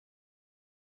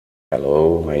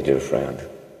Hello, my dear friend.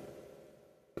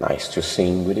 Nice to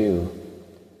sing with you.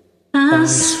 I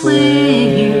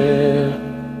swear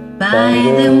by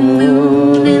the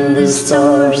moon and the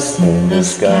stars in the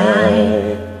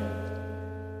sky.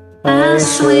 I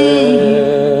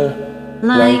swear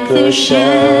like the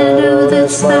shadow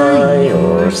that's by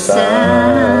your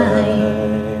side.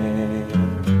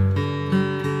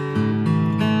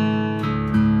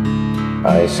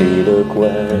 I see the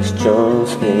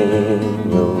questions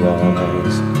in your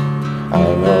eyes. I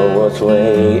know what's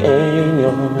weighing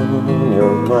on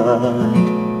your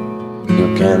mind. You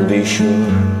can be sure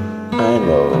I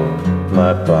know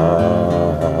my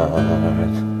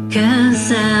part.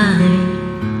 'Cause I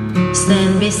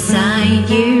stand beside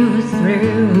you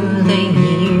through the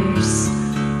years.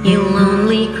 You'll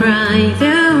only cry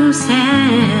those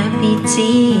happy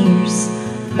tears.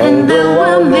 And though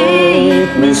I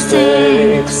make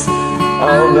mistakes,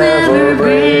 I'll never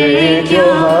break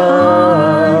your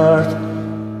heart.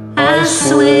 I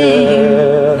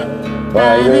swear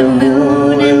by the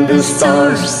moon and the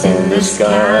stars in the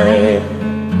sky,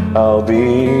 I'll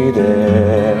be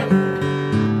there.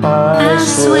 I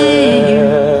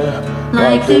swear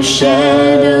like the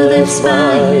shadow that's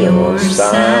by your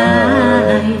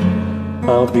side,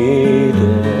 I'll be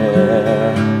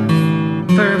there.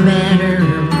 For better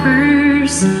or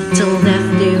worse, till death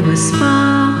do us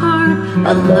part.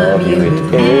 I love you with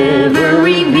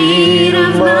every beat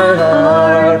of my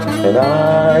heart. And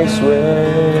I swear,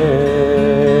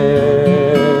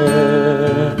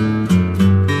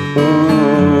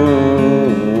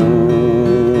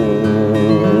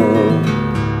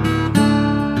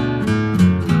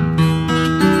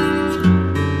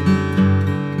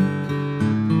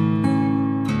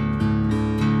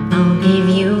 I'll give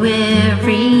you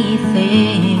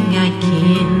everything I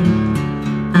can.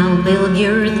 I'll build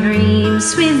your dreams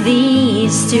with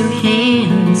these two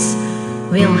hands.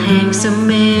 We'll hang some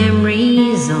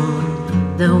memories on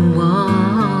the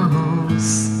walls.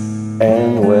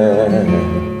 and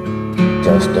when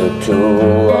just the two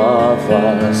of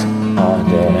us are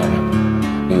there,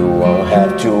 you won't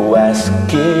have to ask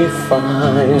if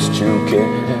I'm still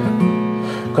care.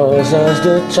 'Cause as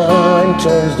the time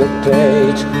turns the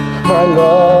page, our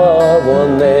love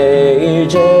won't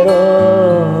age at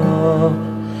all.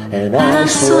 And I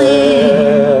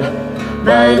swear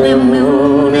by the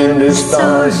moon and the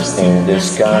stars in the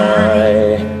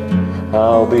sky,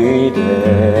 I'll be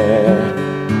there.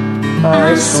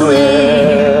 I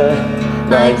swear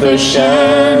like the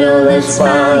shadow that's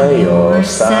by your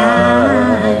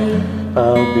side,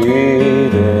 I'll be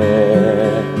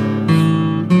there.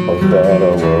 For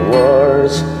better or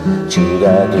worse, till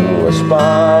that do us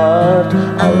part,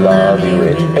 I love you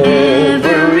with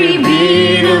every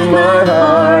beat of my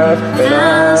heart. And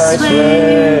I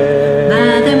swear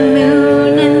by the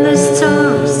moon and the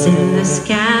stars in the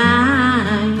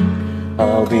sky,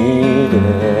 I'll be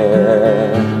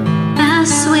there. I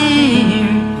swear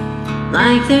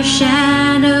like the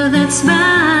shadow that's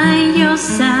by your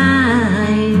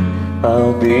side,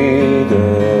 I'll be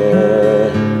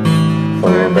there.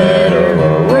 For better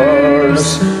or worse,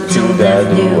 till death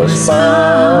do us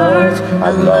part,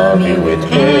 I love you with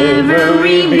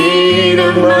every beat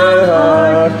of my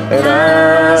heart. And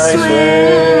I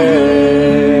swear,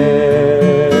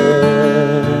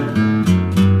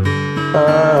 I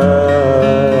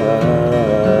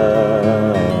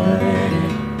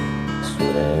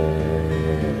swear.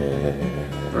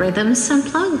 Rhythms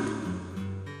Unplugged.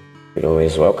 You're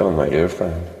always welcome, my dear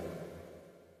friend.